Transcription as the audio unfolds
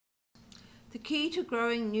The key to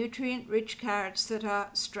growing nutrient-rich carrots that are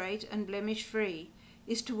straight and blemish-free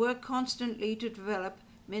is to work constantly to develop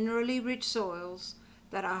minerally rich soils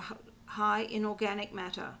that are high in organic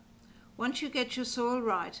matter. Once you get your soil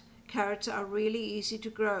right, carrots are really easy to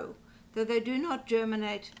grow, though they do not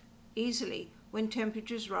germinate easily when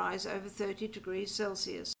temperatures rise over 30 degrees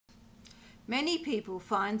Celsius. Many people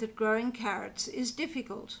find that growing carrots is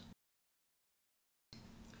difficult.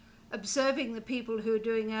 Observing the people who are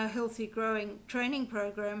doing our healthy growing training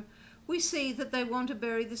program, we see that they want to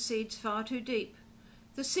bury the seeds far too deep.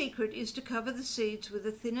 The secret is to cover the seeds with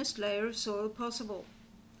the thinnest layer of soil possible.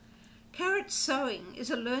 Carrot sowing is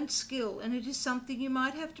a learnt skill, and it is something you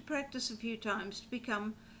might have to practice a few times to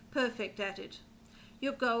become perfect at it.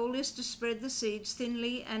 Your goal is to spread the seeds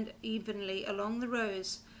thinly and evenly along the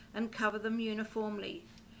rows and cover them uniformly.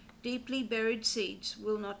 Deeply buried seeds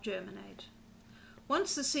will not germinate.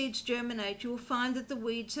 Once the seeds germinate, you will find that the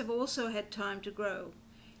weeds have also had time to grow.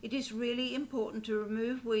 It is really important to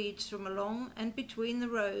remove weeds from along and between the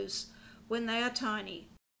rows when they are tiny.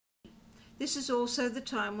 This is also the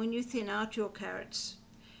time when you thin out your carrots.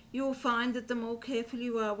 You will find that the more careful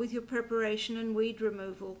you are with your preparation and weed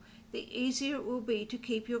removal, the easier it will be to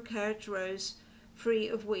keep your carrot rows free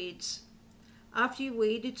of weeds. After you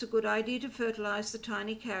weed, it's a good idea to fertilize the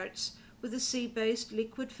tiny carrots with a sea-based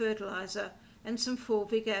liquid fertilizer and some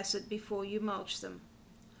fulvic acid before you mulch them.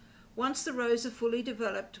 Once the rows are fully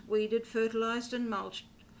developed, weeded, fertilized and mulched,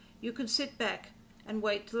 you can sit back and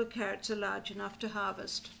wait till the carrots are large enough to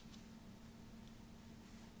harvest.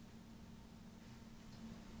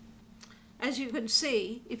 As you can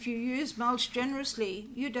see, if you use mulch generously,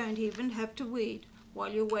 you don't even have to weed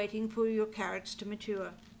while you're waiting for your carrots to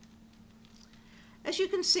mature. As you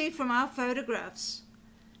can see from our photographs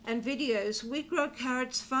and videos, we grow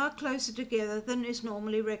carrots far closer together than is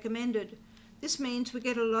normally recommended. This means we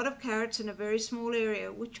get a lot of carrots in a very small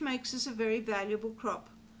area, which makes us a very valuable crop.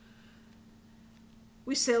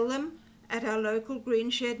 We sell them at our local Green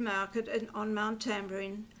Shed market on Mount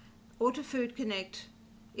Tambourine or to Food Connect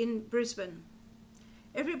in Brisbane.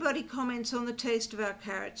 Everybody comments on the taste of our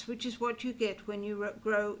carrots, which is what you get when you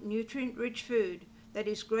grow nutrient-rich food that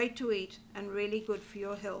is great to eat and really good for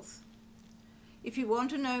your health. If you want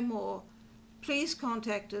to know more, please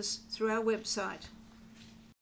contact us through our website.